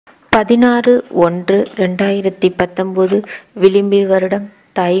16-1-2019 விளிம்பி வருடம்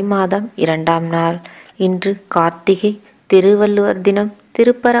தை மாதம் 2ஆம் நாள். இன்று கார்த்திகை, திருவள்ளுவர் தினம்,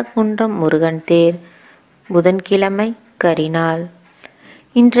 திருப்பரங்குன்றம் முருகன் தேர், புதன்கிழமை, கரிநாள்.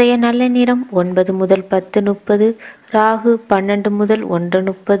 இன்றைய நல்ல நேரம் 9 முதல் 10:30, ராகு 12 முதல்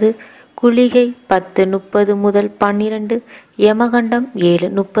 1:30, குளிகை 10:30 முதல் 12, யமகண்டம்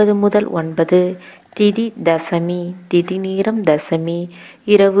 7:30 முதல் 9. திதி தசமி. திதி நேரம் தசமி,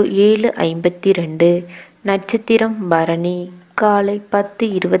 இரவு 7:52. நட்சத்திரம் பரணி, காலை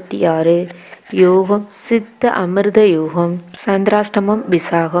 10:26. யோகம் சித்த அமிர்த யோகம். சந்திராஷ்டமம்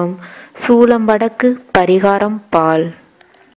விசாகம். சூலம் வடக்கு. பரிகாரம் பால்.